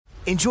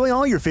Enjoy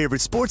all your favorite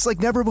sports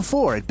like never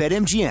before at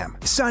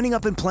BetMGM. Signing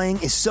up and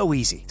playing is so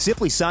easy.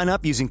 Simply sign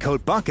up using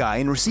code Buckeye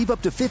and receive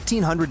up to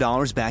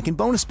 $1,500 back in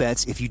bonus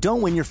bets if you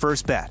don't win your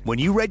first bet. When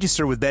you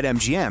register with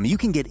BetMGM, you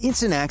can get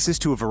instant access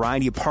to a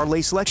variety of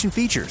parlay selection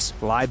features,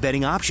 live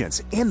betting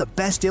options, and the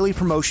best daily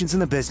promotions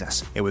in the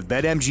business. And with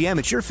BetMGM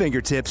at your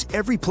fingertips,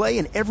 every play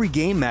and every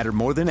game matter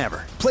more than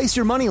ever. Place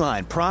your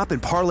moneyline, prop,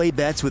 and parlay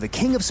bets with the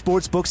king of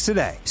sportsbooks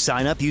today.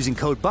 Sign up using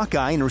code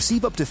Buckeye and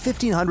receive up to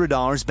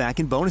 $1,500 back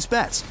in bonus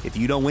bets if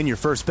you don't win your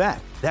first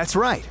bet. That's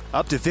right,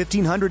 up to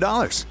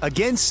 $1,500.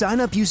 Again, sign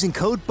up using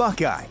code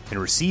Buckeye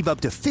and receive up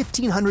to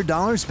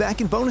 $1,500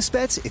 back in bonus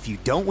bets if you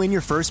don't win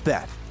your first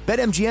bet.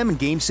 BetMGM and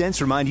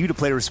GameSense remind you to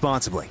play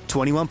responsibly.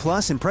 21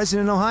 plus and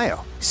present in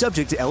Ohio.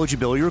 Subject to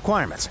eligibility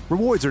requirements.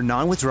 Rewards are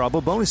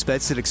non-withdrawable bonus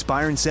bets that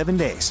expire in 7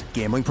 days.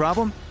 Gambling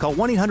problem? Call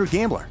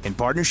 1-800-GAMBLER in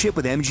partnership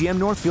with MGM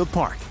Northfield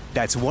Park.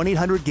 That's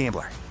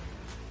 1-800-GAMBLER.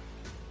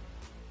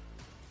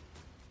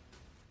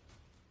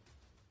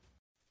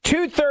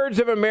 2/3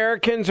 of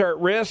Americans are at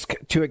risk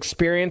to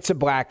experience a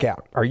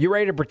blackout. Are you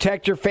ready to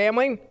protect your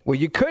family? Well,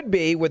 you could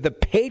be with the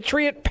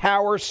Patriot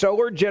Power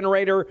Solar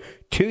Generator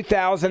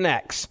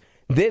 2000X.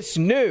 This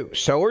new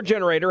solar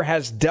generator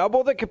has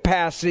double the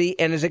capacity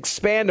and is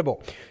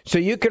expandable, so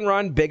you can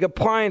run big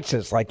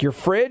appliances like your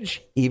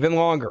fridge even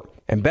longer.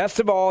 And best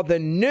of all, the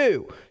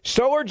new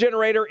solar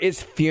generator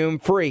is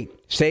fume-free,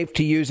 safe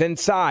to use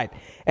inside,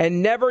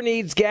 and never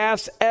needs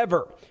gas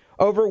ever.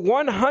 Over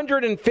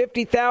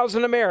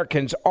 150,000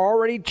 Americans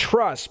already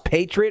trust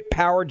Patriot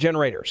Power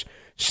Generators.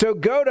 So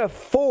go to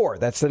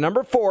that's the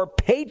number 4,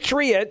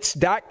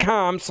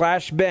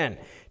 patriots.com/Ben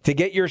to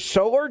get your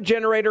solar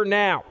generator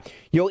now.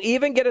 You'll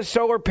even get a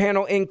solar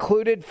panel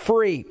included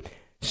free.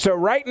 So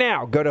right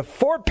now, go to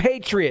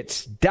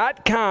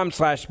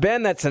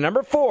 4patriots.com/Ben. That's the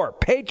number 4,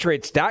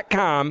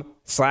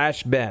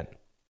 patriots.com/Ben.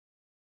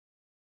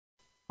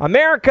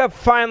 America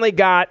finally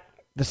got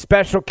the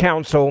special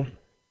counsel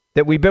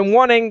that we've been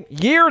wanting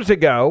years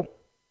ago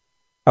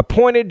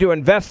appointed to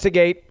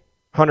investigate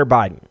Hunter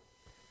Biden.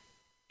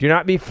 Do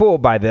not be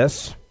fooled by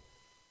this.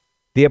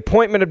 The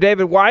appointment of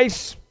David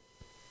Weiss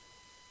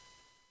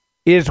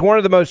is one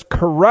of the most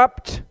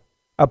corrupt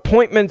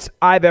appointments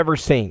I've ever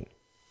seen.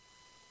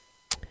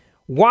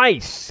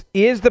 Weiss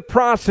is the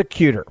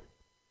prosecutor,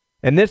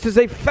 and this is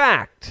a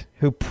fact,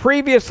 who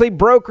previously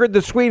brokered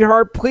the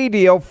sweetheart plea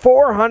deal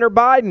for Hunter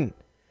Biden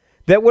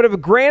that would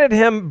have granted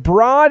him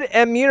broad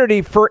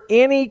immunity for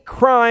any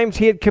crimes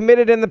he had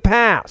committed in the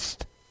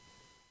past.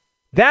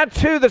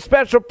 That's who the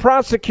special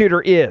prosecutor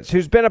is,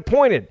 who's been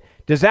appointed.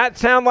 Does that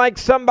sound like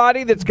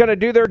somebody that's going to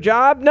do their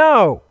job?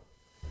 No.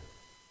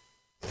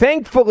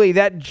 Thankfully,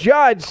 that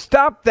judge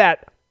stopped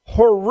that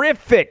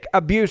horrific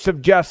abuse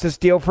of justice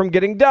deal from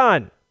getting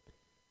done.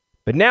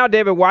 But now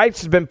David Weiss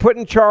has been put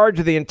in charge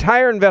of the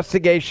entire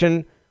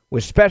investigation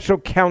with special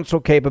counsel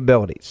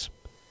capabilities.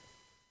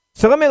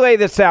 So let me lay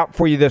this out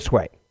for you this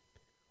way.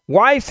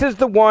 Weiss is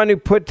the one who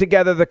put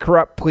together the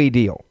corrupt plea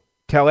deal.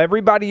 Tell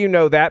everybody you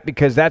know that,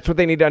 because that's what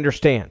they need to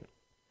understand.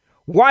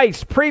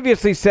 Weiss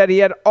previously said he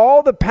had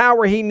all the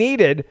power he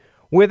needed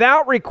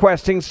without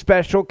requesting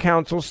special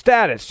counsel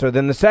status. So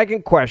then the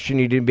second question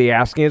you need to be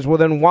asking is, well,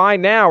 then why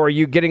now are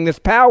you getting this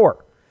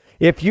power?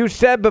 If you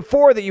said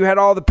before that you had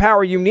all the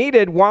power you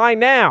needed, why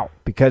now?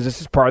 Because this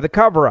is part of the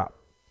cover-up.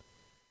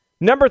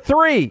 Number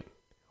 3,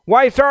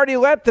 Weiss already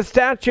let the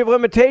statute of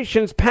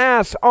limitations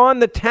pass on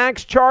the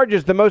tax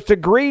charges, the most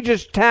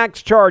egregious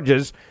tax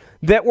charges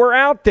that were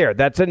out there.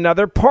 That's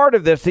another part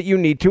of this that you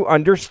need to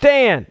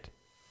understand.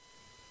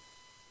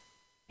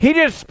 He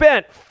just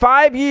spent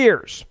 5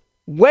 years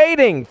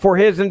waiting for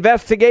his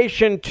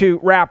investigation to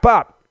wrap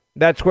up.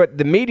 That's what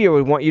the media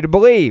would want you to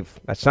believe.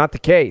 That's not the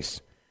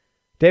case.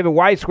 David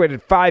Weiss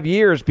waited 5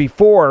 years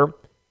before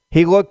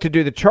he looked to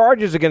do the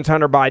charges against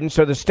Hunter Biden,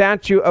 so the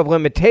statute of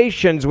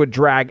limitations would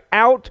drag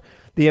out.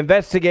 The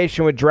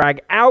investigation would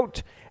drag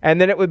out,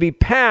 and then it would be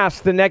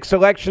past the next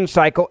election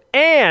cycle,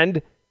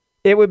 and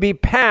it would be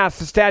past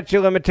the statute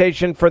of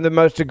limitation for the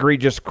most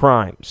egregious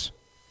crimes.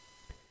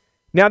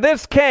 Now,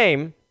 this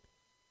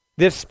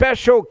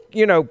special,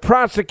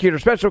 prosecutor,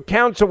 special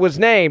counsel was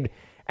named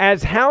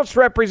as House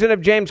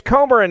Representative James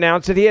Comer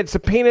announced that he had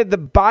subpoenaed the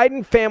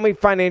Biden family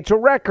financial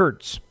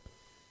records.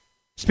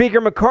 Speaker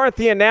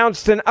McCarthy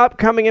announced an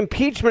upcoming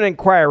impeachment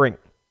inquiry.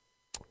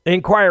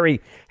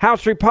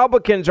 House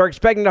Republicans are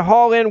expecting to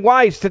haul in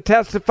Weiss to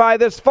testify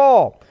this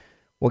fall.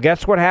 Well,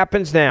 guess what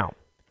happens now?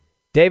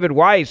 David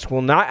Weiss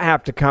will not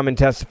have to come and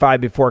testify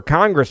before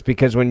Congress,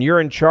 because when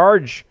you're in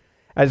charge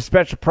as a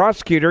special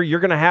prosecutor, you're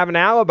going to have an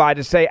alibi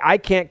to say, I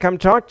can't come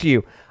talk to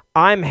you.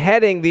 I'm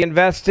heading the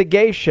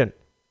investigation.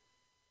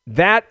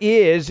 That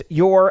is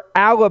your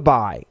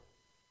alibi.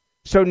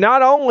 So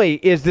not only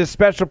is this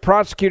special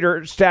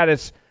prosecutor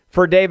status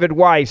for David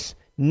Weiss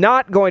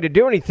not going to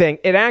do anything,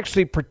 it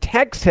actually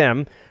protects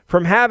him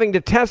from having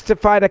to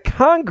testify to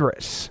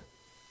Congress.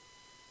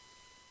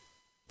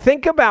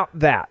 Think about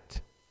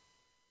that.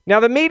 Now,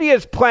 the media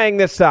is playing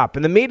this up,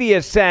 and the media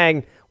is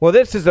saying, well,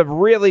 this is a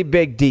really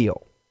big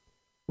deal,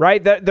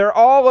 right? They're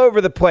all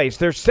over the place.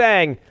 They're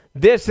saying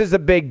This is a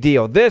big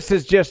deal. This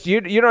is just,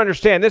 you don't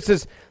understand. This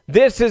is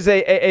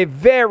a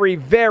very,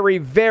 very,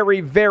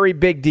 very, very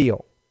big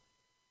deal,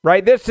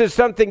 right? This is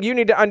something you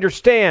need to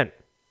understand.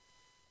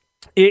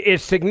 It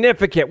is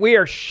significant. We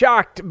are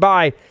shocked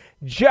by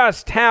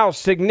just how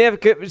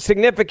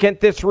significant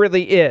this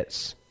really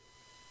is.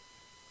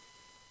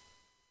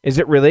 Is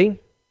it really?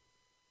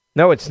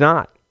 No, it's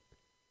not.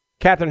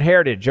 Catherine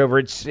Heritage over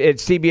at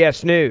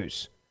CBS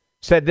News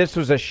said this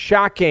was a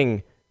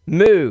shocking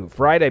move,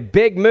 right? A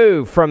big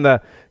move from the,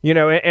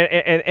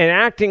 and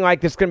acting like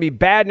this is going to be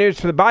bad news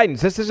for the Bidens.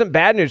 This isn't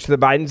bad news for the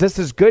Bidens. This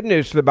is good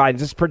news for the Bidens.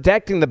 This is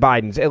protecting the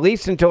Bidens, at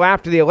least until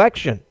after the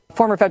election.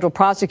 Former federal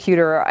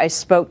prosecutor I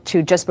spoke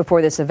to just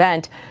before this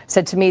event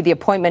said to me the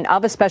appointment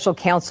of a special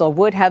counsel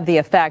would have the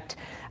effect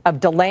of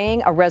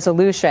delaying a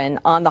resolution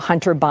on the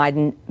Hunter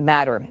Biden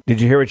matter. Did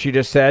you hear what she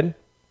just said?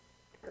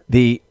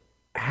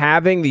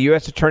 Having the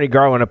U.S. Attorney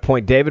Garland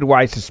appoint David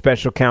Weiss as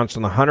special counsel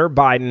in the Hunter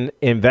Biden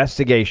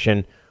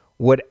investigation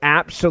would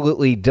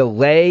absolutely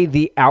delay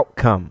the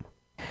outcome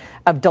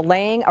of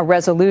delaying a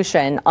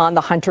resolution on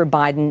the Hunter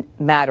Biden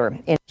matter.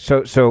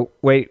 So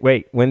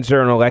wait. When's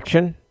there an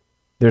election?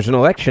 There's an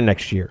election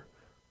next year.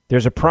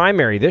 There's a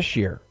primary this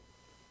year.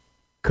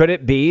 Could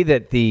it be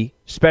that the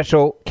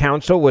special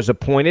counsel was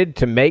appointed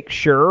to make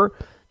sure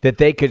that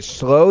they could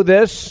slow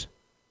this,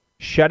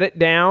 shut it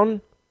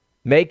down,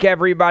 make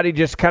everybody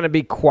just kind of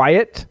be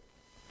quiet,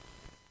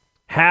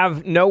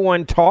 have no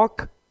one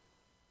talk,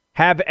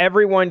 have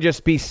everyone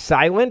just be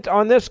silent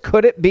on this?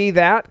 Could it be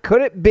that?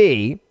 Could it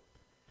be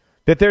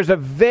that there's a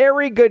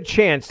very good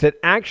chance that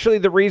actually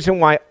the reason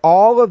why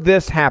all of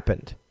this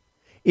happened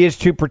is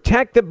to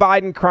protect the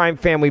Biden crime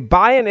family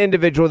by an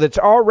individual that's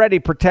already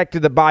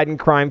protected the Biden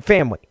crime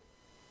family?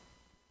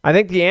 I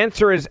think the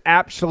answer is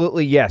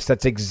absolutely yes.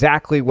 That's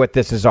exactly what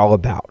this is all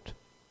about.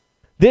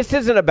 This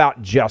isn't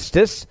about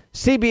justice.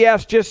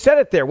 CBS just said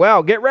it there.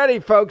 Well, get ready,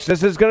 folks.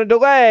 This is going to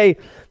delay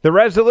the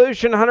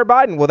resolution, Hunter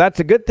Biden. Well, that's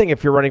a good thing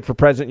if you're running for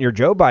president. You're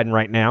Joe Biden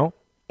right now.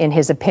 In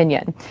his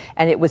opinion.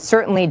 And it would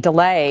certainly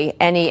delay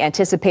any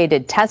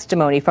anticipated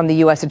testimony from the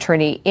U.S.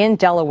 Attorney in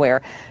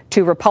Delaware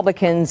to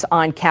Republicans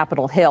on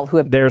Capitol Hill who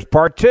have... There's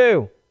part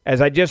two. As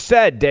I just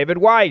said, David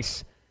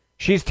Weiss.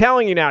 She's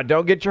telling you now,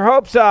 don't get your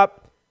hopes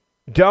up.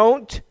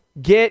 Don't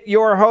get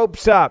your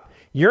hopes up.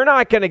 You're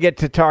not going to get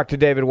to talk to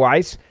David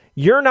Weiss.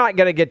 You're not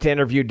going to get to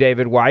interview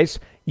David Weiss.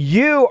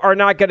 You are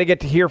not going to get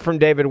to hear from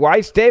David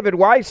Weiss. David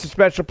Weiss is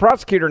special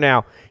prosecutor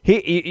now.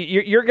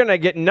 You're going to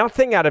get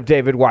nothing out of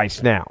David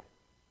Weiss now.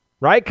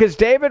 Right? Because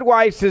David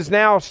Weiss is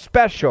now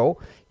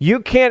special.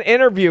 You can't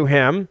interview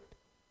him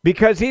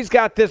because he's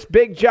got this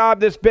big job,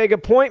 this big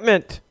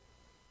appointment.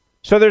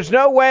 So there's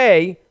no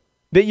way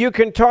that you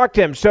can talk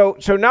to him. So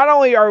not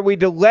only are we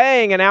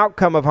delaying an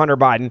outcome of Hunter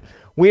Biden,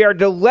 we are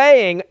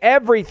delaying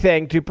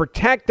everything to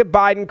protect the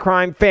Biden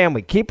crime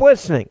family. Keep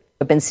listening.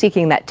 I've been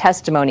seeking that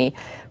testimony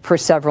for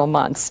several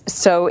months.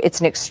 So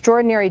it's an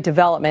extraordinary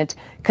development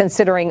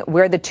considering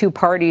where the two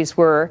parties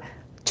were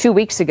 2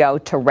 weeks ago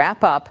to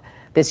wrap up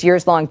this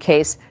years-long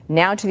case,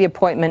 now to the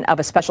appointment of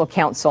a special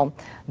counsel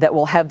that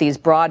will have these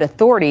broad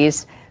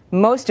authorities,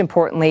 most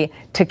importantly,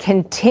 to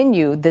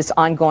continue this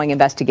ongoing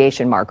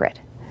investigation,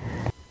 Margaret.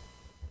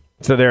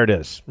 So there it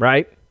is,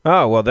 right?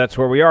 Oh, well, that's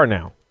where we are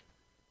now.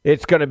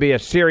 It's going to be a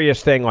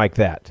serious thing like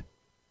that,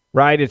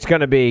 right? It's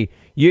going to be,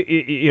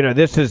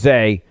 this is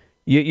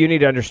you need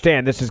to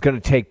understand, this is going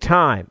to take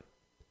time.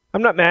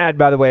 I'm not mad,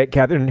 by the way, at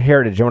Catherine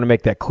Heritage. I want to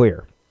make that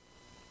clear.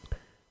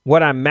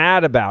 What I'm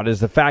mad about is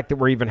the fact that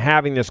we're even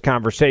having this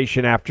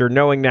conversation after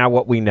knowing now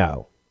what we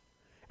know,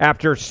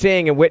 after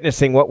seeing and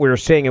witnessing what we're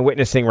seeing and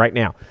witnessing right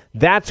now.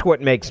 That's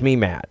what makes me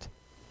mad.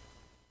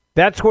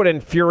 That's what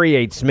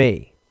infuriates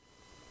me.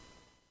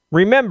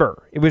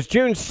 Remember, it was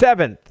June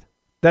 7th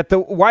that the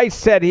Weiss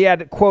said he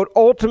had, quote,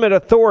 ultimate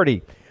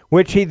authority,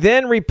 which he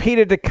then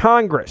repeated to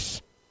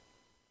Congress.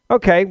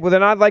 Okay, well,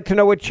 then I'd like to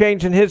know what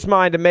changed in his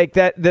mind to make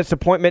this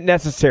appointment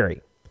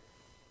necessary.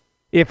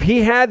 If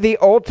he had the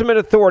ultimate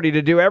authority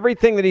to do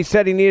everything that he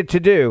said he needed to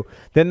do,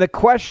 then the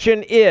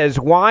question is,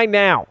 why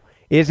now?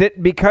 Is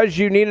it because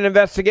you need an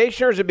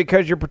investigation, or is it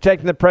because you're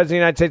protecting the President of the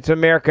United States of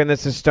America and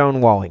this is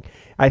stonewalling?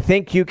 I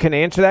think you can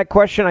answer that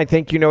question. I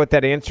think you know what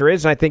that answer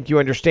is, and I think you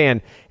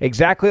understand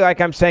exactly like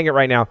I'm saying it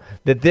right now,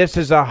 that this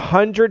is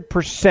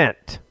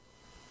 100%.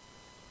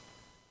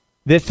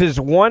 This is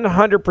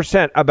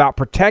 100% about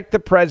protect the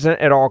president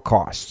at all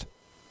costs.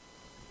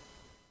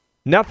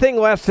 Nothing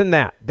less than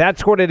that.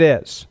 That's what it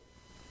is.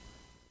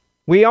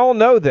 We all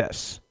know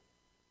this.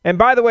 And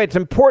by the way, it's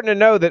important to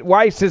know that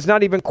Weiss is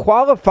not even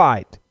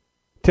qualified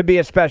to be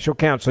a special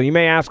counsel. You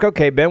may ask,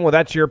 okay, Ben, well,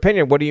 that's your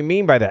opinion. What do you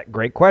mean by that?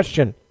 Great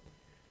question.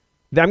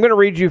 I'm going to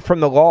read you from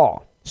the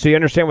law so you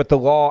understand what the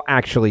law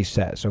actually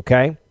says,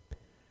 okay?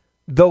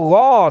 The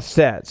law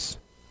says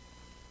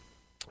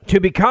to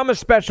become a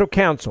special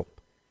counsel,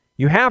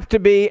 you have to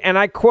be, and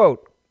I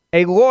quote,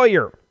 a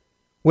lawyer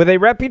with a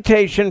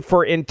reputation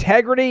for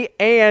integrity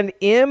and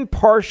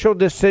impartial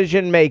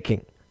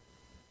decision-making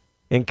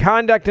in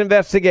conduct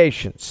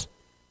investigations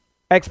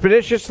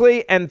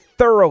expeditiously and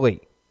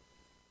thoroughly,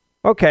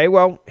 Okay,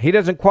 well, he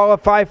doesn't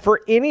qualify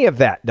for any of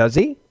that, does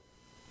he?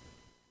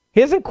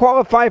 He doesn't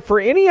qualify for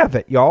any of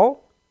it,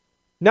 y'all.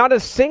 Not a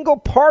single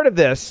part of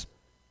this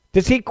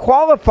does he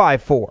qualify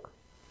for.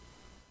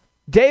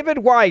 David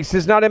Weiss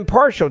is not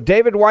impartial.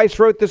 David Weiss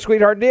wrote the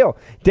sweetheart deal.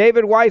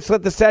 David Weiss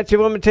let the statute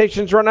of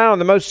limitations run out on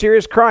the most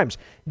serious crimes.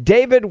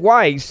 David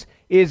Weiss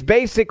is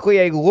basically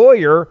a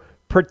lawyer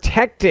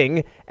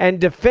protecting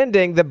and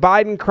defending the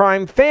Biden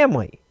crime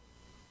family.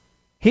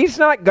 He's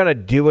not going to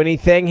do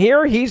anything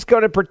here. He's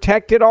going to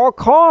protect at all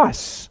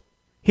costs.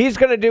 He's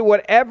going to do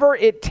whatever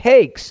it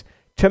takes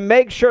to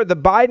make sure the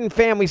Biden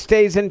family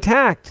stays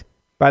intact.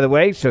 By the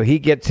way, so he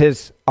gets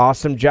his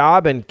awesome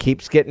job and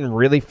keeps getting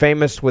really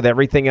famous with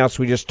everything else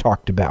we just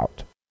talked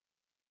about.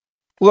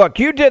 Look,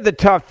 you did the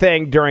tough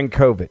thing during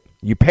COVID.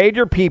 You paid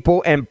your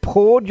people and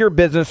pulled your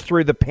business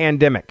through the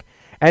pandemic.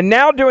 And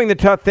now doing the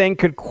tough thing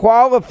could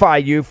qualify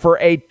you for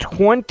a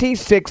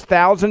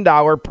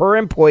 $26,000 per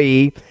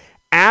employee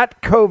at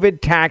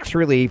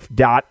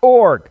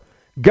covidtaxrelief.org.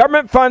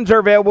 Government funds are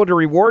available to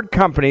reward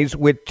companies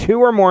with 2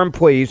 or more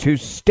employees who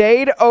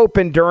stayed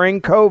open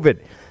during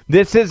COVID.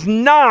 This is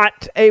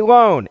not a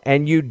loan,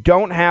 and you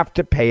don't have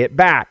to pay it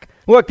back.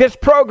 Look, this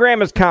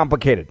program is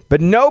complicated, but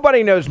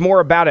nobody knows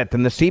more about it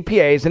than the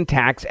CPAs and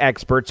tax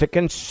experts at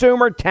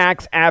Consumer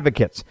Tax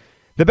Advocates.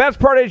 The best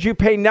part is you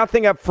pay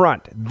nothing up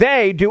front.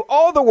 They do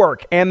all the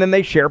work, and then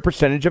they share a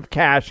percentage of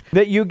cash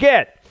that you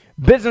get.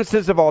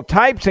 Businesses of all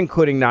types,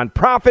 including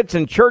nonprofits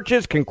and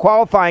churches, can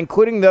qualify,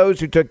 including those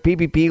who took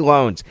PPP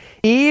loans,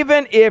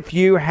 even if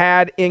you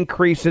had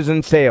increases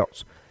in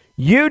sales.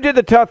 You did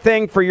the tough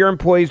thing for your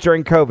employees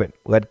during COVID.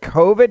 Let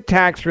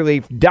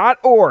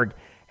covidtaxrelief.org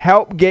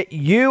help get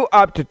you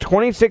up to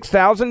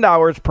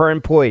 $26,000 per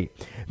employee.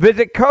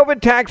 Visit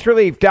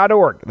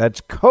covidtaxrelief.org.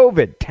 That's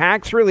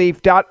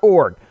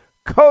covidtaxrelief.org.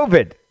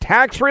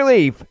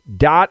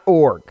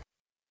 covidtaxrelief.org.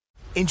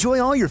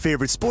 Enjoy all your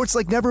favorite sports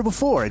like never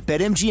before at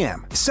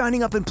BetMGM.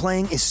 Signing up and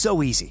playing is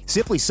so easy.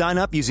 Simply sign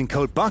up using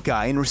code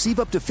Buckeye and receive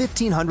up to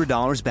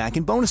 $1,500 back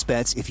in bonus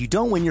bets if you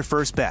don't win your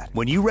first bet.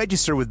 When you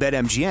register with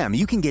BetMGM,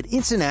 you can get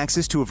instant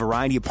access to a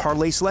variety of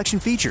parlay selection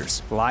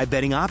features, live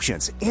betting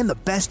options, and the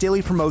best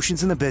daily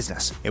promotions in the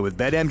business. And with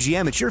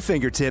BetMGM at your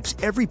fingertips,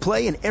 every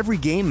play and every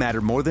game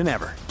matter more than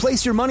ever.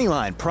 Place your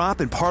moneyline, prop,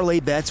 and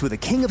parlay bets with the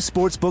king of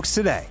sportsbooks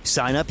today.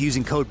 Sign up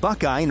using code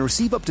Buckeye and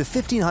receive up to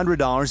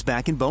 $1,500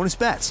 back in bonus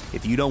bets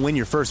if you don't win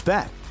your first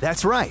bet.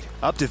 That's right,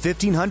 up to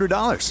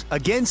 $1,500.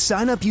 Again,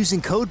 sign up using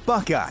code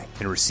Buckeye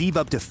and receive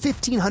up to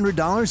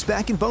 $1,500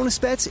 back in bonus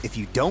bets if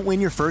you don't win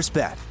your first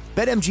bet.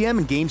 BetMGM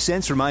and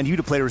GameSense remind you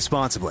to play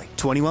responsibly.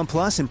 21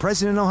 plus and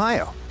present in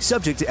Ohio.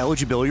 Subject to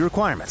eligibility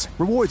requirements.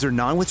 Rewards are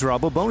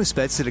non-withdrawable bonus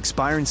bets that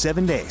expire in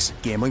 7 days.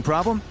 Gambling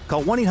problem?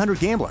 Call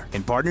 1-800-GAMBLER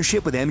in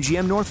partnership with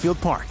MGM Northfield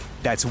Park.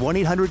 That's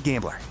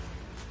 1-800-GAMBLER.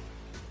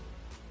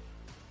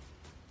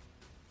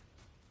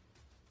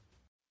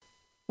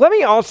 Let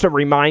me also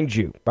remind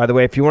you, by the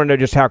way, if you want to know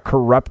just how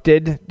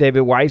corrupted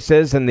David Weiss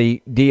is and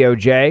the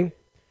DOJ,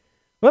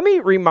 let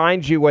me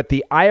remind you what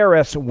the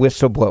IRS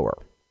whistleblower,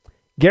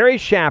 Gary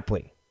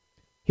Shapley,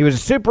 he was a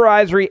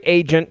supervisory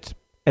agent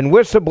and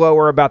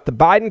whistleblower about the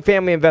Biden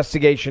family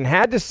investigation,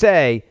 had to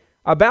say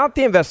about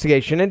the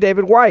investigation and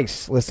David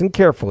Weiss. Listen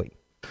carefully.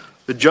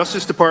 The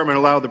Justice Department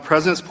allowed the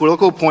president's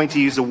political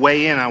appointees to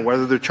weigh in on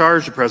whether to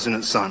charge the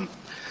president's son.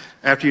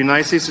 After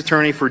United States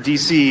Attorney for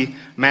D.C.,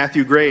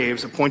 Matthew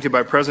Graves, appointed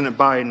by President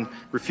Biden,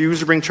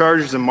 refused to bring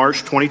charges in March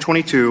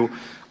 2022,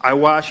 I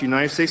watched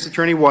United States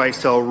Attorney Weiss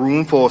tell a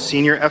room full of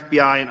senior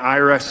FBI and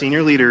IRS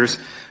senior leaders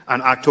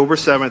on October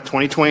 7,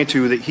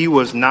 2022, that he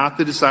was not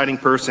the deciding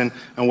person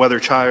on whether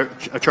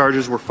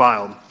charges were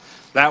filed.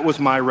 That was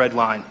my red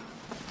line.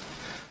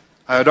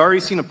 I had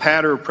already seen a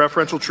pattern of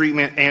preferential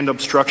treatment and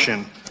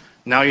obstruction.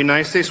 Now,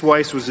 United States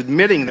Weiss was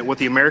admitting that what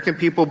the American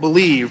people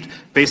believed,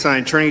 based on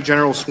the Attorney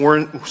General's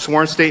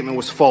sworn statement,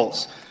 was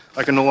false.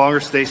 I can no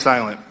longer stay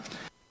silent.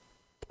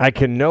 I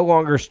can no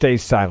longer stay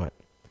silent.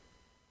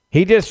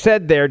 He just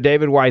said there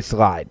David Weiss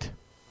lied.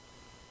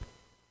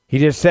 He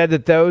just said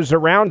that those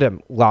around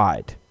him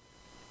lied.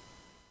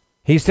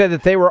 He said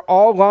that they were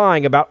all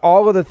lying about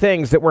all of the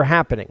things that were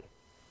happening.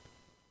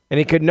 And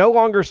he could no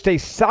longer stay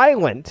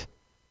silent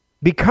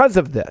because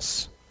of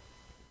this.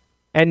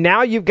 And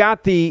now you've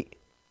got the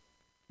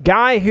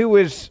guy who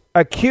was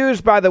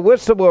accused by the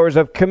whistleblowers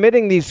of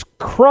committing these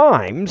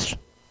crimes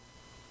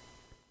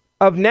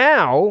of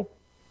now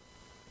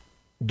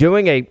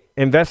doing a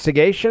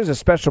investigation as a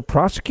special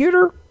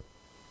prosecutor.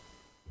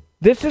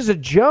 This is a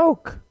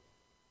joke.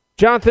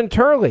 Jonathan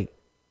Turley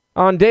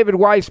on David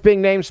Weiss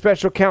being named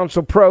special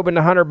counsel probe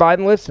into Hunter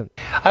Biden. Listen.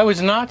 I was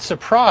not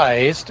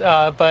surprised,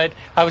 but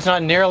I was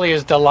not nearly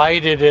as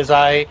delighted as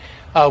I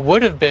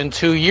would have been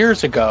 2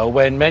 years ago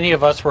when many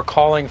of us were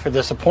calling for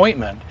this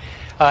appointment.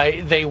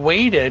 They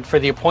waited for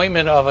the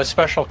appointment of a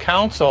special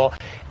counsel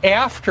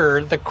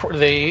after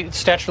the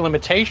statute of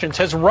limitations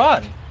has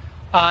run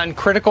on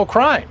critical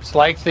crimes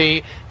like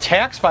the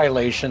tax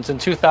violations in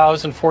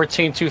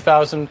 2014,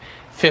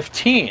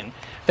 2015.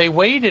 They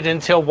waited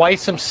until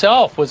Weiss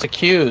himself was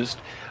accused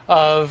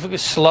of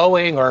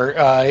slowing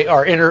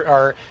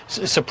or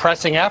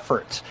suppressing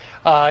efforts.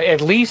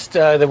 At least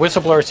the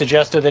whistleblower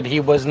suggested that he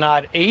was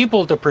not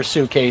able to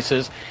pursue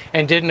cases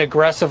and didn't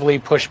aggressively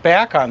push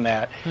back on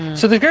that.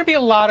 So there's going to be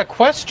a lot of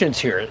questions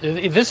here.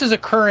 This is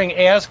occurring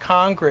as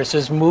Congress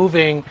is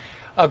moving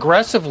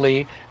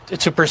aggressively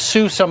to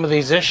pursue some of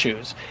these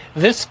issues.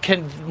 This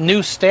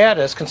new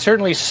status can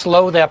certainly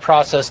slow that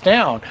process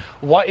down.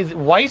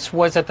 Weiss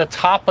was at the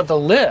top of the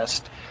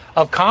list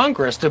of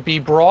Congress to be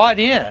brought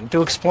in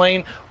to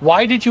explain,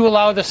 why did you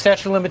allow the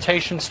statute of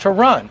limitations to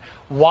run?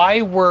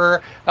 Why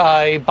were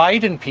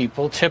Biden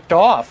people tipped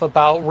off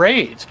about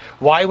raids?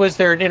 Why was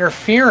there an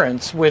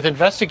interference with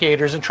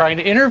investigators in trying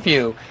to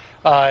interview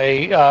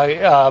Hunter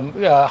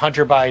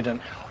Biden?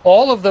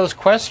 All of those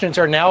questions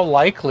are now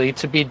likely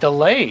to be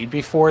delayed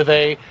before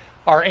they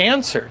are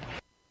answered.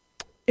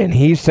 And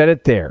he said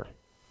it there.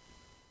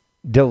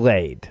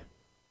 Delayed.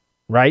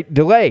 Right?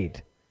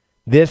 Delayed.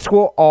 This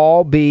will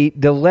all be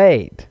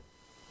delayed.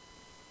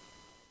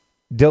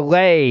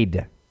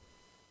 Delayed.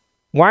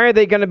 Why are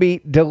they going to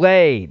be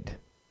delayed?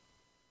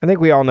 I think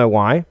we all know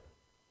why.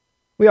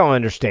 We all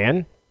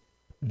understand.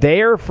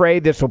 They are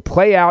afraid this will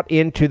play out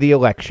into the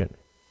election.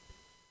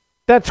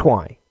 That's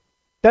why.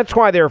 That's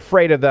why they're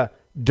afraid of the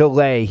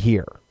delay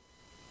here.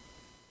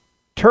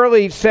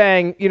 Turley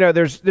saying,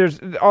 there's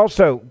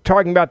also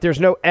talking about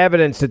there's no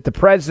evidence that the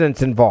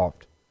president's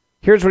involved.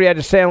 Here's what he had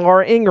to say on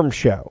Laura Ingram's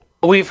show.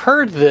 We've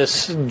heard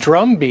this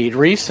drumbeat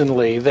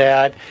recently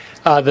that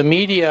the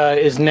media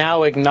is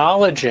now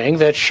acknowledging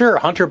that, sure,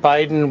 Hunter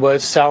Biden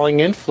was selling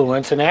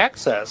influence and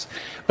access,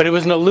 but it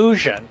was an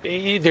illusion.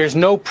 There's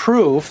no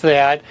proof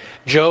that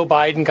Joe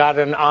Biden got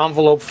an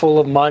envelope full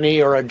of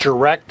money or a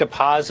direct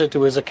deposit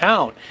to his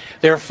account.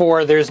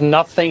 Therefore, there's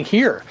nothing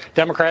here.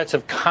 Democrats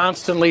have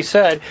constantly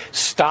said,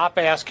 stop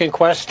asking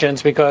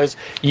questions because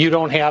you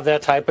don't have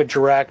that type of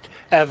direct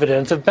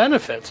evidence of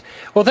benefits.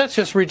 Well, that's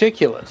just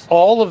ridiculous.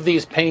 All of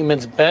these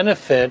payments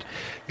benefit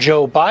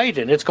Joe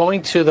Biden. It's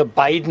going to the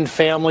Biden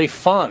family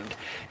fund.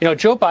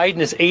 Joe Biden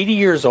is 80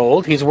 years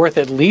old. He's worth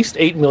at least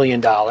 $8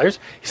 million.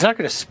 He's not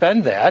going to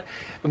spend that.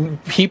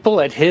 People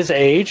at his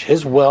age,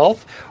 his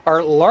wealth,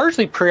 are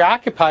largely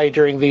preoccupied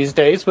during these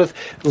days with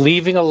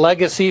leaving a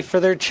legacy for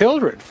their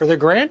children, for their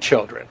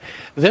grandchildren.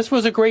 This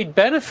was a great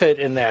benefit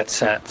in that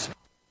sense.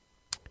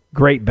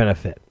 Great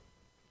benefit.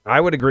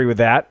 I would agree with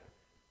that.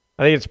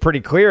 I think it's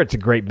pretty clear it's a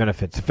great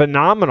benefit. It's a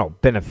phenomenal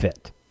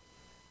benefit.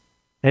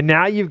 And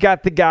now you've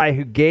got the guy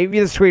who gave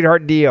you the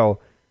sweetheart deal,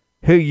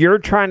 who you're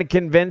trying to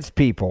convince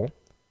people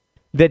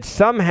that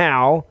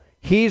somehow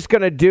he's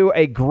going to do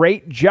a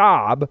great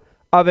job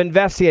of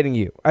investigating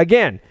you.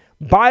 Again,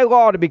 by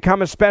law, to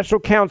become a special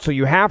counsel,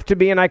 you have to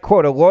be, and I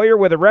quote, a lawyer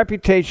with a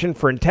reputation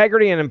for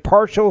integrity and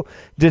impartial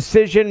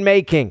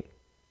decision-making.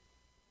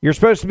 You're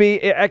supposed to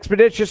be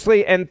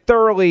expeditiously and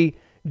thoroughly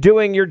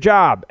doing your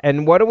job.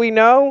 And what do we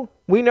know?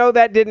 We know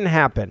that didn't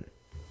happen.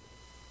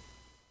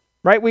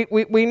 Right?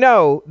 We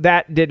know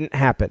that didn't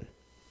happen.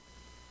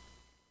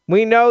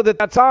 We know that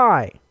that's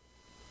I.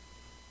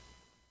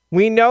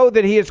 We know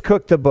that he has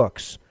cooked the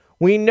books.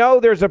 We know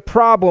there's a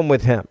problem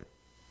with him.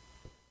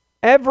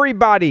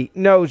 Everybody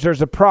knows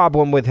there's a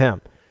problem with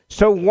him.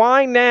 So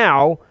why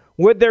now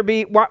would there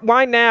be,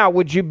 why now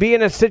would you be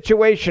in a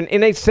situation,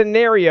 in a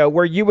scenario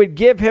where you would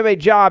give him a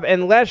job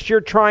unless you're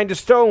trying to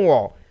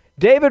stonewall?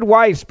 David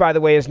Weiss, by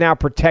the way, is now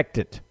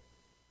protected.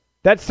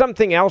 That's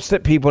something else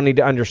that people need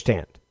to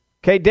understand.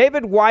 Okay,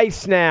 David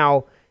Weiss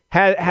now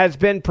has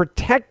been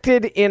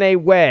protected in a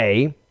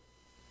way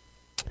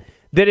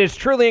that is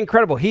truly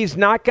incredible. He's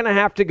not going to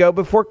have to go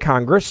before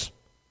Congress.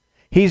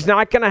 He's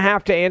not going to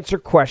have to answer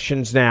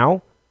questions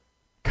now.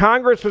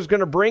 Congress was going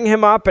to bring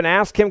him up and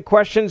ask him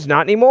questions.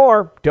 Not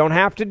anymore. Don't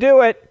have to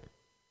do it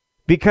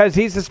because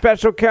he's a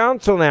special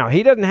counsel now.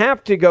 He doesn't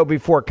have to go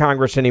before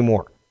Congress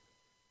anymore.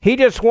 He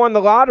just won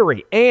the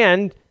lottery,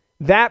 and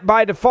that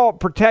by default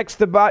protects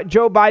the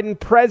Joe Biden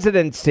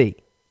presidency.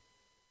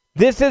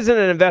 This isn't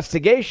an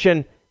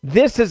investigation.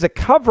 This is a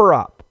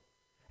cover-up.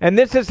 And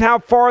this is how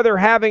far they're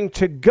having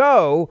to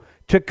go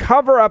to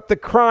cover up the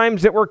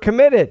crimes that were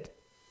committed.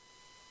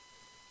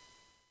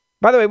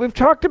 By the way, we've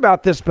talked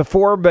about this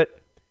before,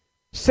 but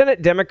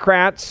Senate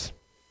Democrats,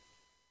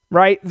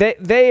 right?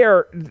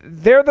 They're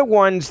the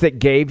ones that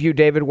gave you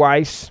David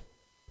Weiss.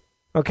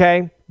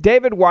 Okay?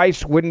 David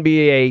Weiss wouldn't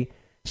be a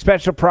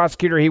special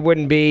prosecutor. He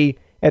wouldn't be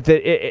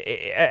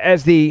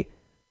as the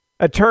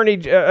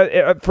attorney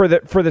for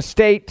the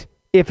state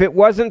if it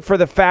wasn't for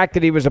the fact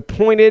that he was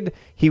appointed.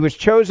 He was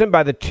chosen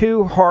by the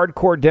two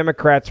hardcore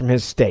Democrats from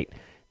his state.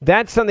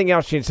 That's something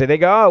else you can say. They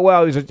go, oh,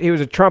 well, he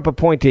was a Trump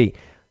appointee.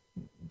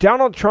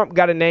 Donald Trump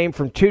got a name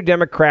from two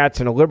Democrats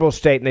in a liberal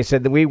state, and they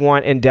said that we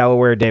want in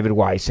Delaware David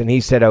Weiss, and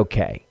he said,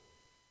 okay.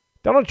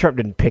 Donald Trump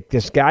didn't pick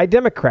this guy.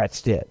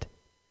 Democrats did.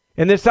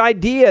 And this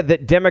idea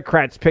that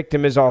Democrats picked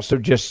him is also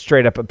just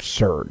straight up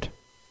absurd.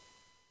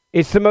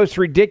 It's the most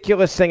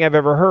ridiculous thing I've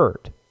ever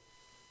heard.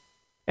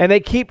 And they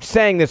keep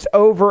saying this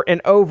over and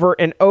over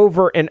and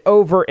over and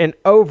over and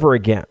over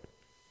again.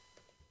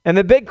 And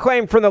the big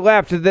claim from the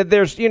left is that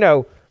there's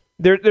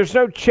There's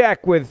no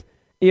check with,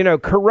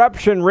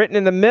 corruption written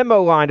in the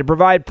memo line to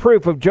provide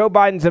proof of Joe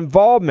Biden's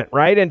involvement,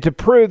 right? And to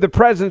prove the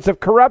presence of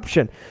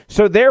corruption.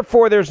 So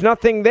therefore, there's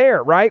nothing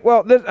there, right?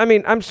 Well,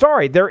 I'm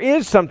sorry. There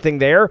is something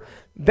there.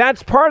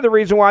 That's part of the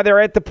reason why they're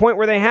at the point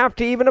where they have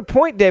to even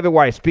appoint David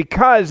Weiss,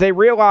 because they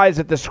realize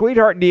that the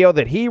sweetheart deal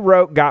that he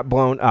wrote got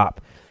blown up.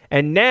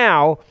 And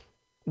now,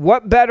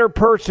 what better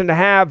person to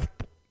have,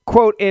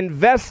 quote,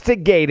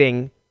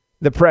 investigating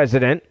the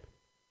president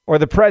or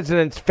the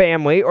president's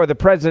family or the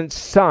president's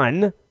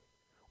son?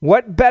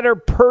 What better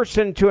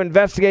person to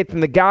investigate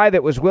than the guy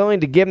that was willing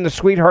to give him the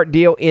sweetheart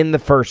deal in the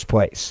first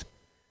place?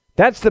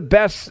 That's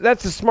the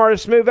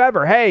smartest move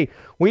ever. Hey,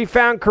 we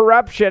found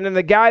corruption, and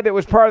the guy that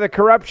was part of the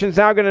corruption is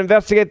now going to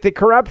investigate the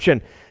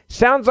corruption.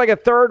 Sounds like a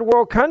third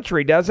world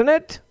country, doesn't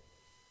it?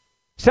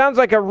 Sounds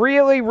like a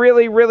really,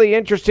 really, really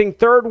interesting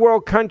third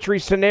world country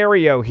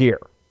scenario here.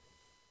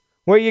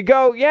 Where you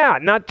go, yeah,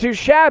 not too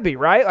shabby,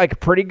 right? Like a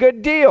pretty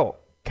good deal.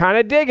 Kind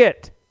of dig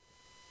it.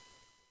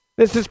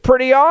 This is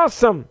pretty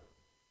awesome.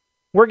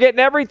 We're getting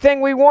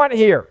everything we want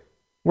here.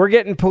 We're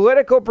getting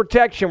political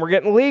protection. We're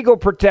getting legal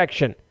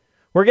protection.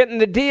 We're getting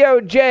the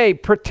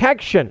DOJ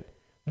protection.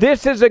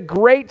 This is a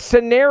great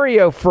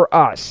scenario for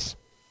us.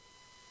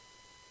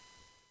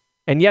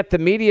 And yet the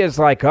media is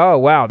like, oh,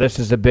 wow, this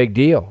is a big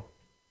deal.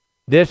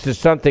 This is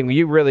something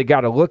you really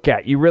got to look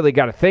at. You really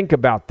got to think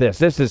about this.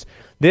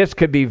 This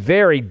could be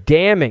very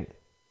damning,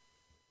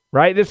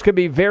 right? This could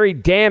be very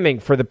damning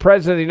for the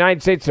President of the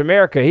United States of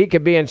America. He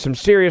could be in some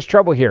serious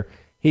trouble here.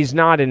 He's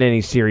not in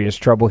any serious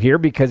trouble here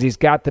because he's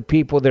got the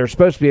people that are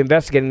supposed to be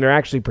investigating. They're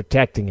actually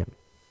protecting him.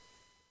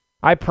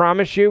 I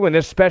promise you, when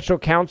this special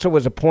counsel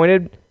was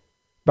appointed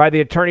by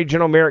the Attorney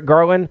General Merrick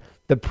Garland,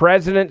 the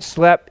president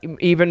slept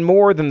even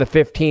more than the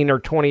 15 or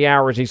 20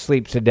 hours he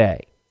sleeps a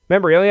day.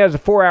 Remember, he only has a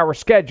 4-hour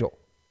schedule.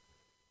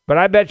 But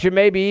I bet you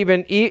maybe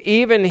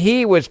even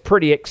he was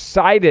pretty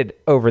excited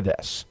over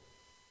this.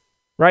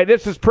 Right?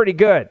 This is pretty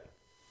good.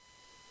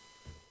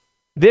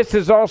 This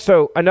is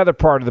also another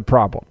part of the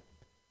problem.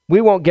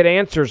 We won't get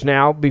answers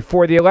now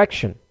before the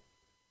election.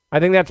 I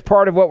think that's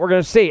part of what we're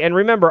going to see. And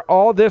remember,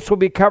 all this will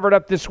be covered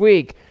up this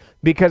week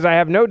because I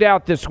have no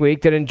doubt this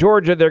week that in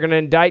Georgia, they're going to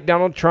indict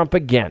Donald Trump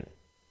again.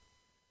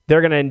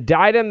 They're going to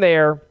indict him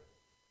there,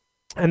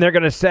 and they're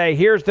going to say,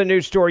 here's the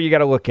news story you got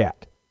to look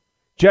at.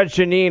 Judge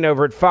Janine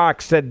over at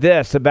Fox said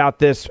this about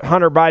this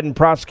Hunter Biden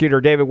prosecutor,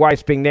 David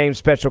Weiss, being named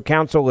special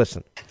counsel.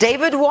 Listen.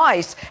 David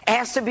Weiss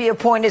asked to be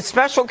appointed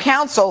special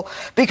counsel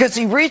because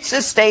he reached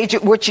a stage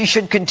at which he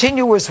should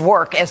continue his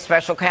work as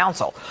special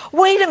counsel.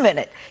 Wait a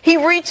minute.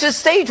 He reached a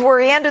stage where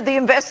he ended the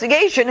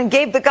investigation and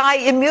gave the guy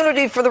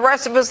immunity for the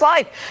rest of his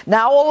life.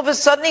 Now, all of a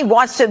sudden, he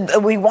wants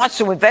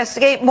to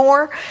investigate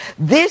more.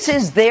 This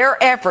is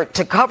their effort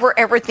to cover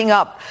everything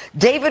up.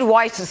 David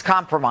Weiss is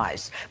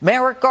compromised.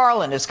 Merrick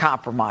Garland is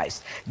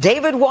compromised.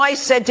 David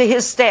Weiss said to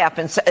his staff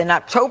in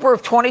October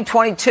of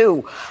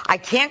 2022, I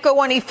can't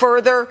go any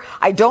further.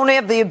 I don't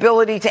have the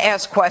ability to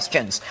ask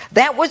questions.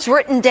 That was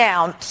written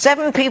down,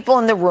 7 people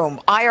in the room,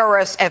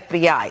 IRS,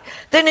 FBI.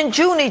 Then in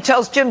June, he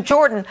tells Jim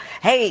Jordan,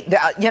 hey,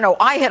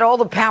 I had all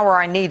the power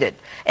I needed.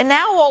 And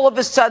now all of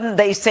a sudden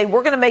they say,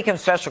 we're going to make him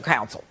special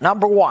counsel.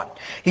 Number one,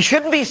 he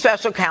shouldn't be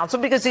special counsel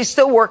because he's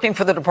still working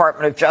for the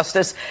Department of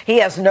Justice. He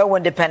has no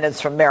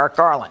independence from Merrick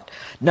Garland.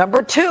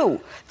 Number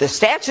two, the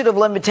statute of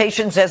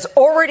limitations has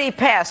already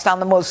passed on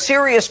the most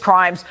serious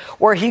crimes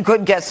where he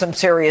could get some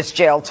serious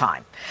jail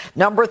time.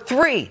 Number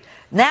three,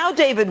 now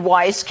David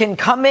Weiss can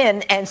come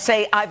in and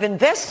say, I've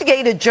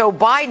investigated Joe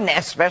Biden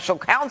as special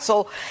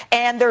counsel,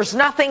 and there's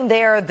nothing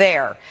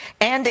there.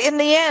 And in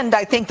the end,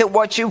 I think that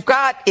what you've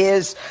got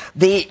is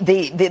the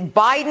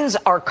Bidens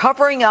are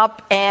covering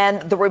up,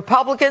 and the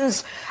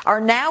Republicans are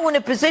now in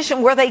a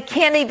position where they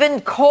can't even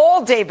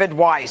call David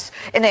Weiss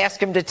and ask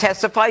him to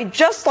testify,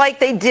 just like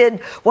they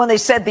did when they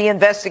said the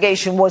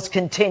investigation was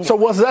continuing. So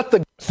was that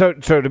the... So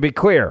to be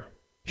clear,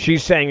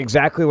 she's saying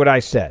exactly what I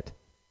said.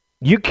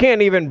 You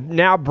can't even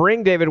now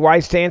bring David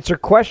Weiss to answer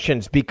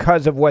questions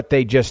because of what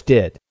they just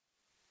did.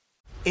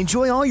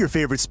 Enjoy all your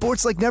favorite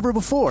sports like never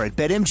before at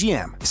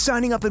BetMGM.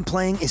 Signing up and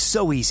playing is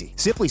so easy.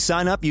 Simply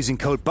sign up using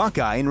code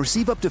Buckeye and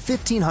receive up to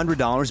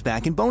 $1,500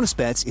 back in bonus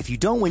bets if you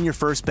don't win your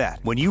first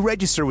bet. When you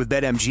register with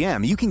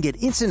BetMGM, you can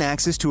get instant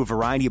access to a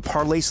variety of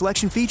parlay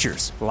selection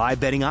features, live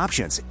betting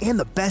options, and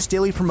the best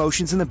daily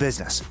promotions in the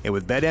business. And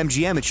with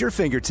BetMGM at your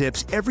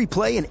fingertips, every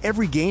play and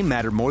every game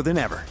matter more than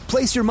ever.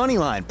 Place your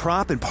moneyline,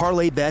 prop, and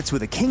parlay bets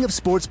with the king of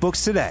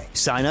sportsbooks today.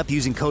 Sign up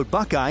using code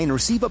Buckeye and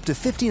receive up to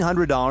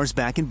 $1,500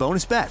 back in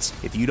bonus bets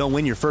if you don't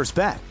win your first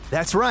bet.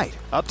 That's right,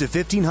 up to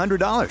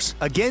 $1,500.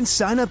 Again,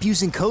 sign up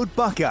using code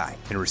Buckeye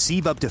and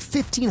receive up to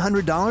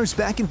 $1,500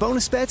 back in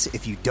bonus bets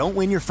if you don't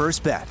win your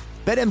first bet.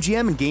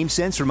 BetMGM and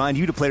GameSense remind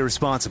you to play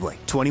responsibly.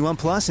 21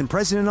 plus and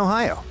present in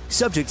Ohio.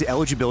 Subject to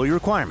eligibility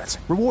requirements.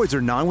 Rewards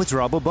are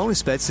non-withdrawable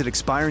bonus bets that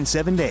expire in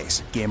 7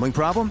 days. Gambling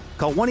problem?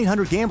 Call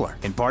 1-800-GAMBLER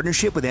in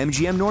partnership with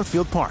MGM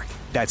Northfield Park.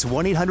 That's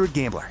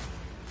 1-800-GAMBLER.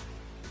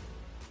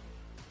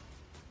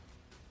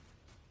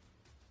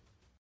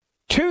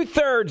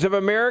 2/3 of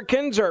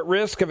Americans are at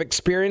risk of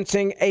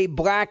experiencing a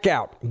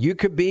blackout. You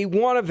could be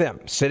one of them,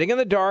 sitting in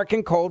the dark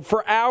and cold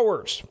for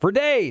hours, for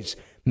days,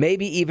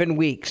 maybe even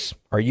weeks.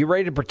 Are you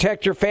ready to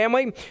protect your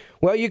family?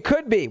 Well, you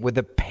could be with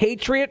the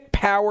Patriot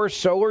Power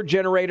Solar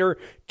Generator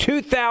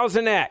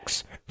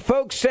 2000X.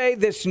 Folks say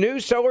this new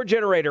solar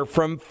generator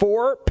from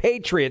 4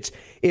 Patriots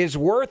is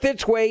worth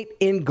its weight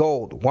in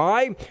gold.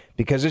 Why?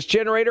 Because this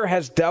generator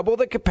has double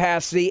the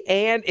capacity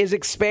and is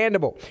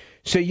expandable.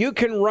 So you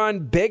can run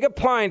big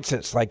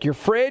appliances like your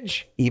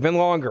fridge even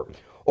longer.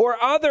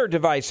 Or other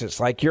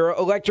devices like your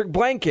electric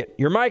blanket,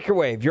 your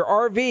microwave, your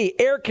RV,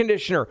 air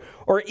conditioner,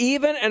 or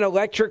even an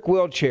electric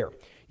wheelchair.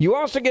 You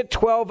also get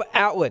 12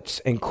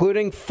 outlets,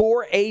 including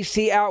 4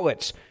 AC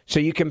outlets, so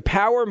you can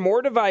power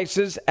more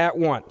devices at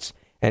once.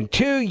 And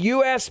 2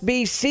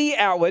 USB-C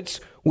outlets,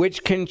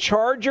 which can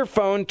charge your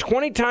phone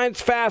 20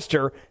 times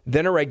faster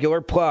than a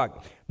regular plug.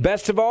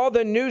 Best of all,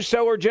 the new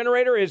solar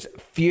generator is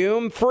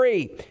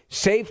fume-free,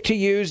 safe to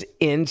use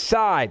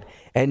inside,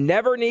 and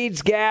never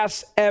needs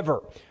gas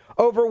ever.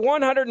 Over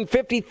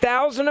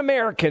 150,000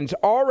 Americans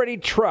already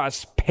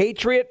trust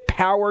Patriot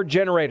Power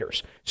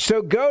Generators.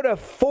 So go to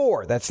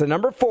 4, that's the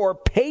number 4,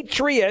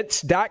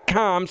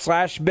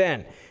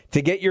 patriots.com/Ben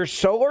to get your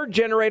solar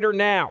generator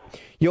now.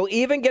 You'll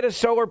even get a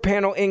solar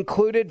panel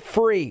included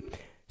free.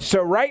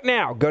 So right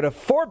now, go to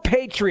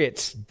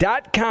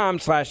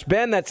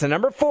 4patriots.com/Ben. That's the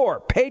number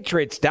 4,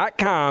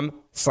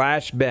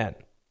 patriots.com/Ben.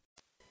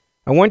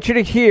 I want you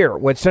to hear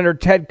what Senator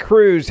Ted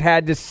Cruz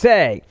had to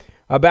say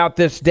about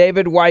this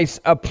David Weiss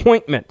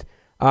appointment.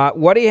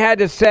 What he had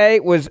to say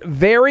was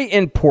very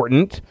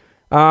important,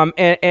 and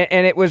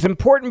it was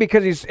important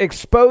because he's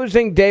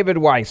exposing David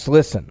Weiss.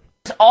 Listen.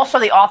 Also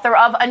the author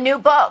of a new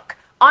book,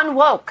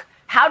 Unwoke,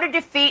 How to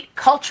Defeat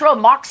Cultural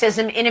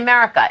Marxism in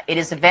America. It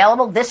is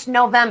available this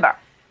November,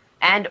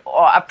 and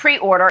a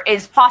pre-order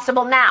is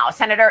possible now.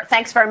 Senator,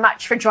 thanks very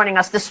much for joining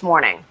us this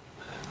morning.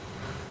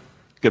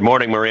 Good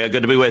morning, Maria.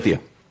 Good to be with you.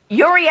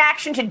 Your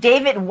reaction to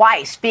David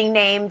Weiss being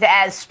named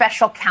as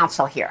special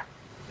counsel here?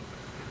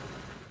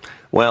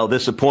 Well,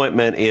 this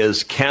appointment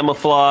is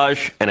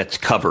camouflage and it's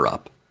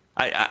cover-up.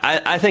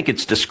 I think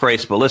it's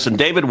disgraceful. Listen,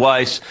 David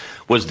Weiss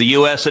was the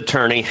U.S.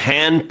 attorney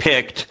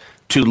handpicked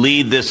to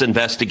lead this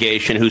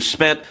investigation, who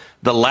spent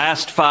the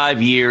last 5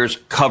 years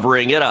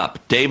covering it up.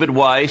 David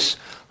Weiss,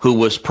 who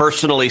was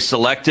personally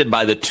selected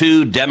by the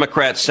 2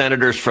 Democrat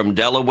senators from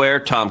Delaware,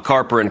 Tom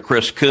Carper and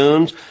Chris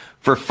Coons.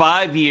 For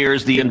 5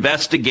 years, the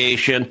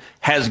investigation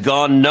has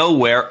gone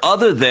nowhere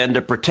other than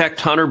to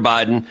protect Hunter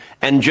Biden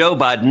and Joe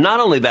Biden. Not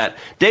only that,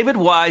 David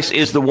Weiss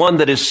is the one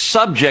that is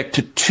subject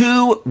to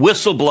 2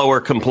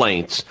 whistleblower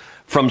complaints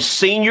from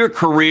senior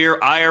career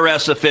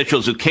IRS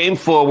officials who came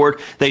forward.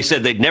 They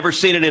said they'd never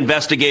seen an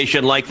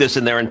investigation like this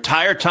in their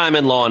entire time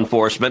in law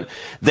enforcement.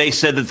 They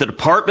said that the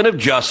Department of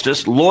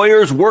Justice,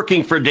 lawyers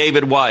working for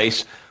David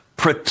Weiss,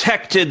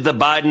 protected the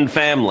Biden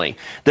family,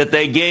 that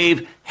they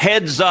gave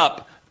heads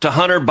up to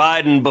Hunter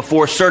Biden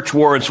before search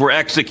warrants were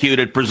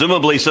executed,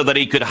 presumably so that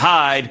he could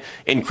hide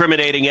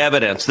incriminating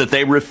evidence, that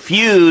they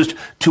refused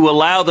to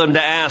allow them to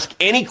ask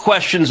any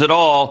questions at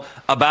all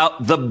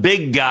about the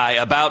big guy,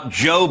 about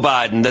Joe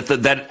Biden,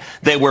 that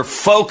they were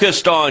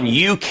focused on,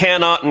 you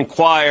cannot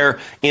inquire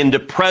into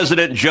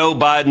President Joe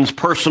Biden's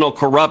personal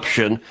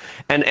corruption.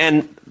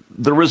 And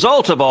the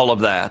result of all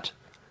of that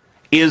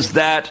is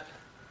that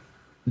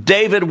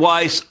David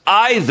Weiss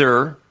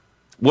either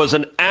was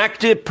an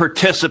active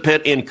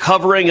participant in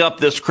covering up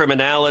this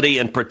criminality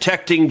and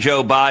protecting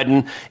Joe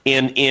Biden,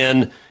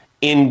 in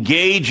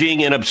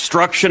engaging in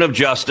obstruction of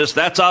justice.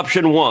 That's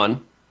option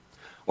 1.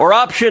 Or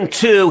option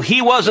 2,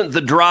 he wasn't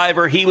the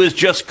driver. He was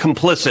just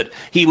complicit.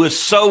 He was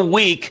so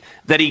weak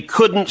that he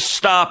couldn't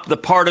stop the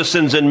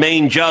partisans in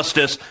Main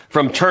Justice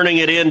from turning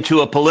it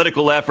into a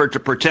political effort to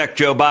protect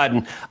Joe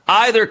Biden.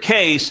 Either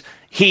case,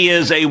 he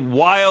is a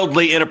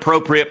wildly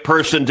inappropriate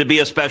person to be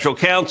a special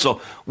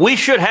counsel. We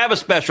should have a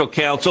special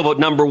counsel, but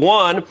number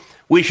 1,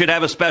 we should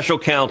have a special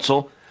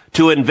counsel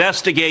to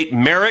investigate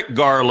Merrick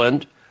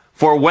Garland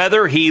for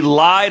whether he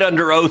lied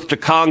under oath to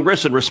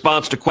Congress in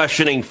response to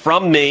questioning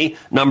from me,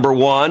 number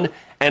 1,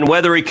 and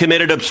whether he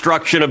committed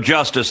obstruction of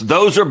justice.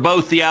 Those are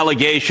both the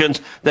allegations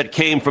that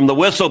came from the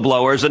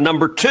whistleblowers. And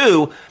number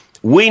 2,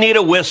 we need a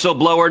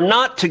whistleblower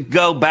not to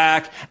go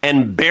back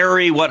and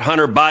bury what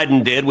Hunter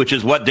Biden did, which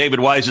is what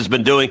David Weiss has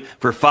been doing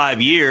for 5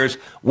 years.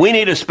 We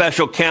need a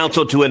special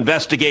counsel to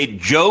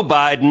investigate Joe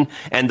Biden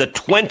and the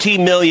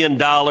 $20 million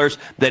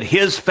that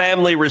his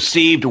family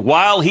received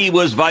while he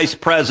was vice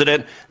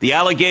president. The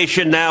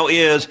allegation now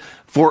is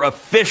for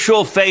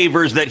official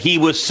favors that he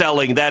was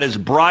selling. That is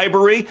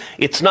bribery.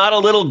 It's not a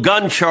little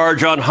gun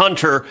charge on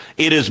Hunter.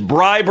 It is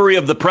bribery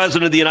of the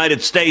president of the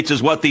United States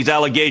is what these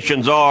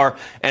allegations are.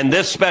 And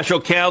this special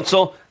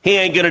counsel, he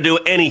ain't going to do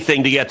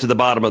anything to get to the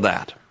bottom of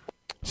that.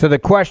 So the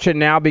question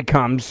now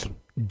becomes,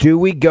 do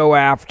we go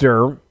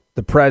after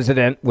the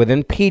president with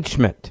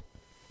impeachment?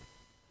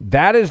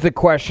 That is the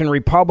question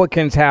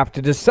Republicans have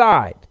to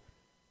decide.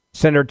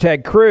 Senator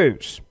Ted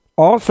Cruz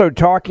also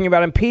talking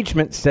about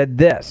impeachment, said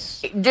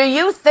this. Do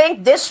you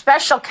think this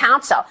special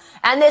counsel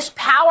and this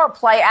power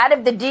play out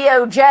of the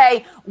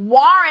DOJ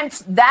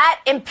warrants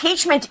that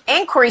impeachment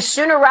inquiry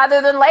sooner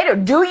rather than later?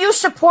 Do you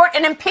support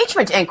an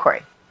impeachment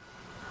inquiry?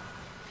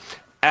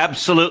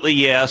 Absolutely,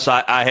 yes.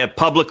 I have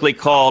publicly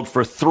called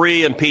for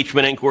 3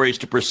 impeachment inquiries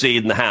to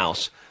proceed in the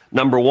House.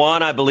 Number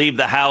 1, I believe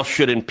the House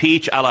should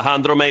impeach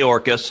Alejandro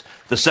Mayorkas,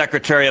 the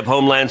Secretary of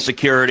Homeland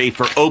Security,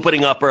 for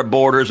opening up our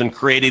borders and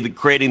creating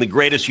the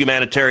greatest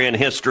humanitarian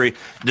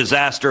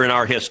disaster in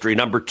our history.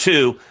 Number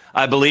 2,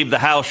 I believe the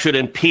House should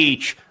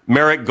impeach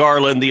Merrick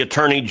Garland, the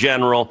Attorney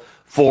General,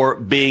 for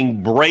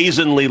being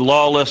brazenly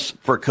lawless,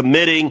 for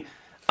committing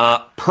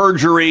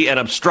perjury and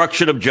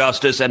obstruction of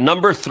justice. And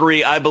number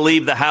 3, I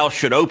believe the House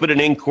should open an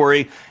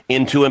inquiry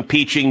into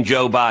impeaching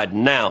Joe Biden.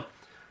 Now,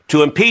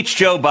 to impeach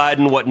Joe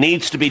Biden, what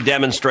needs to be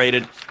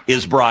demonstrated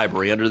is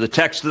bribery. Under the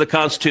text of the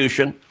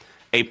Constitution,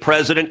 a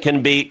president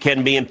can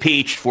be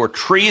impeached for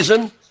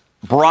treason,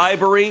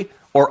 bribery,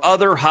 or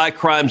other high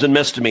crimes and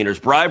misdemeanors.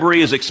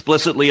 Bribery is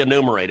explicitly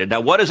enumerated. Now,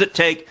 what does it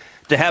take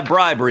to have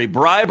bribery?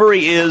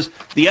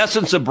 The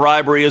essence of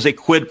bribery is a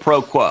quid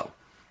pro quo.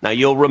 Now,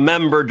 you'll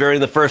remember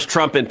during the first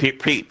Trump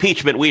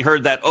impeachment, we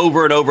heard that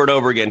over and over and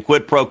over again,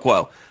 quid pro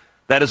quo.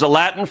 That is a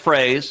Latin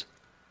phrase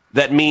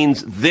that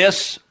means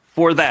this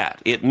for that.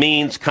 It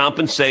means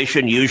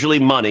compensation, usually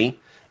money,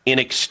 in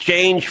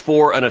exchange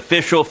for an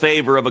official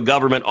favor of a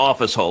government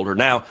office holder.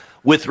 Now,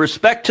 with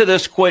respect to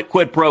this quid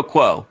pro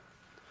quo,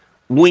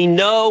 we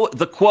know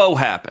the quo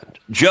happened.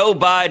 Joe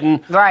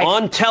Biden,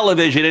 on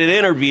television in an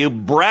interview,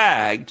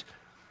 bragged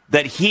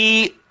that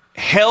he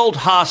held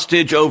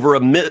hostage over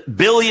 $1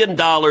 billion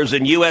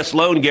in U.S.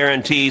 loan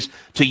guarantees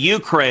to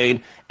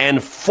Ukraine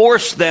and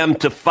forced them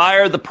to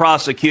fire the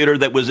prosecutor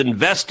that was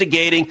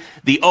investigating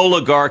the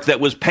oligarch that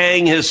was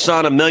paying his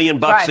son $1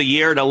 million a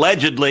year and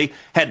allegedly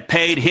had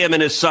paid him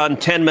and his son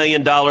 $10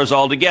 million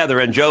altogether.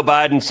 And Joe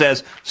Biden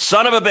says,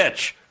 son of a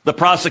bitch, the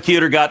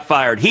prosecutor got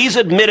fired. He's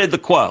admitted the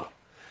quo.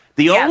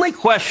 The only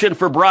question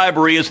for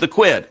bribery is the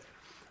quid.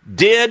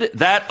 Did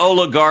that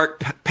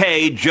oligarch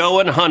pay Joe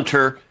and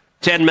Hunter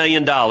 $10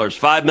 million,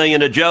 $5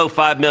 million to Joe,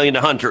 $5 million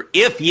to Hunter?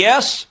 If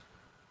yes,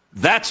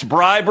 that's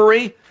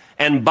bribery,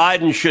 and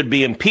Biden should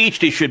be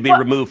impeached. He should be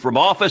removed from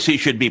office. He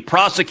should be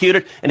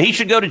prosecuted, and he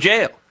should go to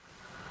jail.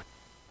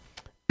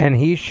 And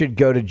he should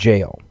go to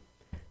jail.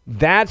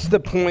 That's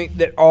the point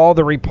that all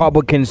the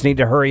Republicans need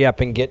to hurry up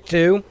and get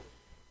to,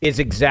 is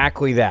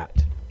exactly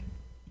that.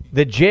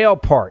 The jail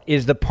part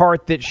is the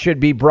part that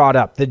should be brought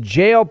up. The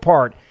jail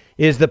part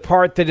is the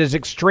part that is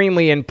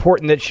extremely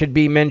important that should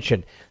be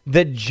mentioned.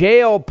 The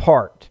jail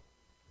part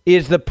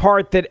is the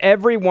part that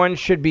everyone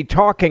should be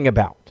talking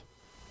about.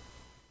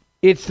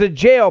 It's the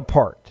jail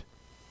part.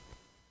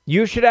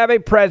 You should have a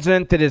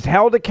president that is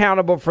held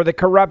accountable for the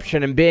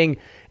corruption and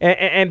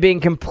being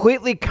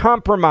completely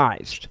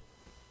compromised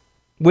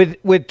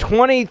with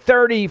 20,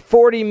 30,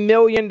 40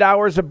 million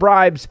dollars of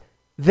bribes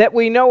that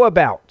we know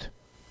about.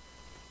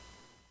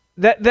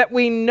 That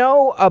we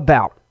know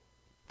about.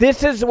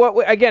 This is what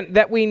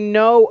that we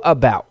know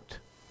about.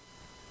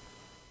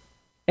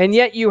 And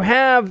yet you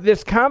have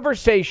this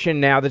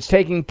conversation now that's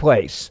taking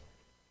place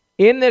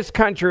in this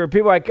country where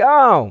people are like,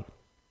 oh,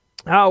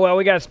 well,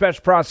 we got a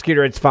special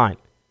prosecutor. It's fine.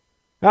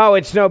 Oh,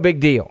 it's no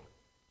big deal.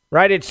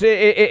 Right?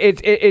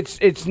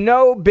 It's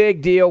no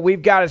big deal.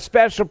 We've got a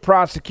special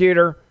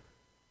prosecutor.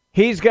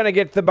 He's going to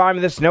get to the bottom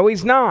of this. No,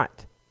 he's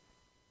not.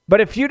 But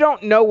if you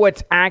don't know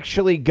what's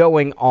actually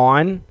going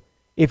on,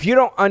 if you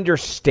don't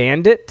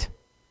understand it,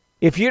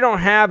 if you don't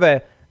have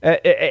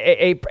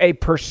a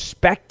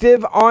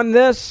perspective on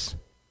this,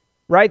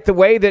 right, the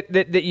way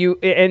that you,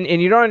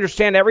 and you don't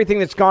understand everything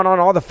that's gone on,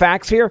 all the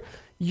facts here,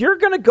 you're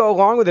going to go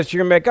along with this.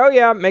 You're going to be like, oh,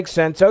 yeah, it makes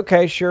sense.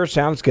 Okay, sure,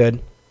 sounds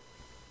good.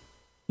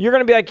 You're going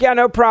to be like, yeah,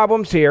 no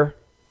problems here.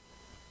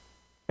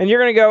 And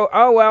you're going to go,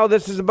 oh, well,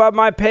 this is above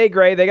my pay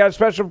grade. They got a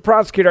special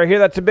prosecutor. I hear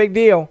that's a big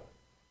deal.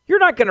 You're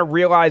not going to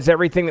realize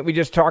everything that we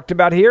just talked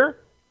about here.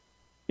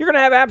 You're going to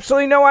have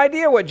absolutely no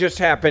idea what just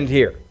happened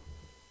here.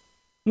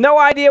 No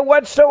idea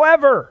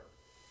whatsoever.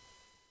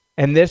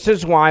 And this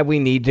is why we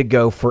need to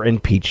go for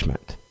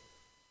impeachment.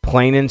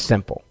 Plain and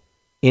simple.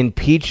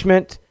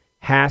 Impeachment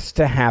has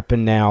to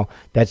happen now.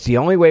 That's the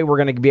only way we're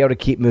going to be able to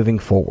keep moving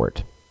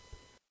forward.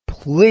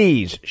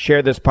 Please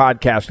share this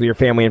podcast with your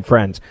family and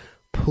friends.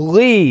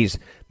 Please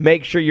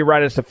make sure you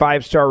write us a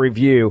 5-star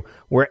review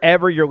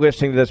wherever you're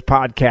listening to this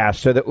podcast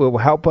so that it will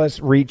help us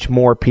reach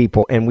more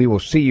people. And we will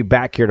see you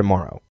back here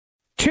tomorrow.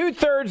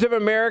 2/3 of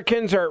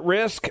Americans are at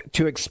risk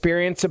to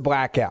experience a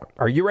blackout.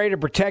 Are you ready to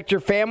protect your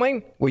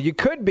family? Well, you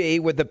could be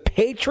with the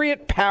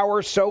Patriot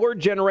Power Solar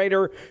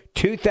Generator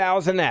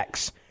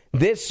 2000X.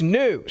 This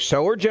new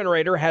solar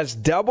generator has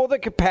double the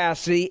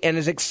capacity and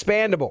is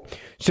expandable,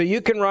 so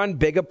you can run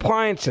big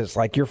appliances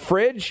like your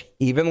fridge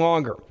even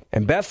longer.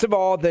 And best of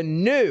all, the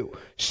new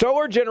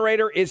solar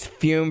generator is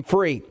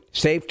fume-free,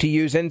 safe to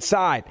use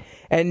inside,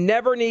 and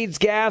never needs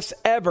gas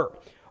ever.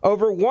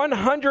 Over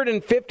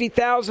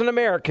 150,000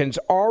 Americans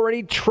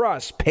already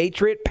trust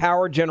Patriot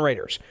Power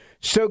Generators.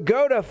 So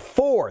go to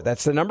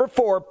that's the number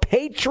 4,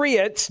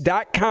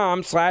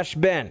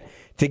 patriots.com/Ben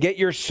to get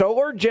your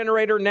solar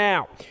generator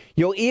now.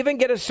 You'll even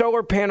get a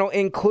solar panel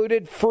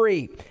included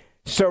free.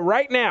 So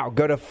right now,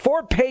 go to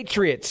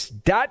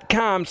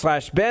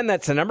 4patriots.com/Ben.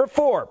 That's the number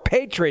 4,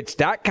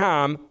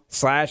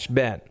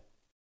 patriots.com/Ben.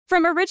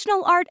 From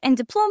original art and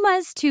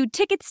diplomas to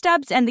ticket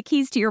stubs and the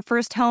keys to your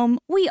first home,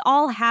 we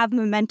all have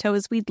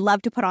mementos we'd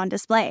love to put on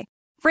display.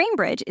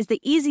 FrameBridge is the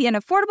easy and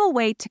affordable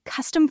way to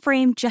custom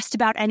frame just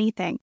about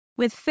anything,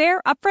 with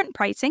fair upfront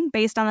pricing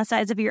based on the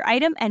size of your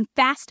item and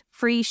fast,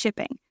 free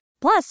shipping.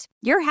 Plus,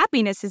 your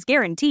happiness is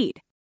guaranteed.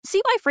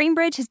 See why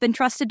FrameBridge has been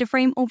trusted to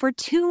frame over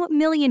 2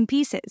 million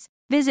pieces.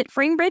 Visit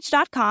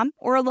framebridge.com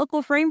or a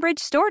local FrameBridge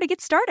store to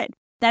get started.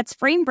 That's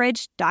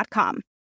framebridge.com.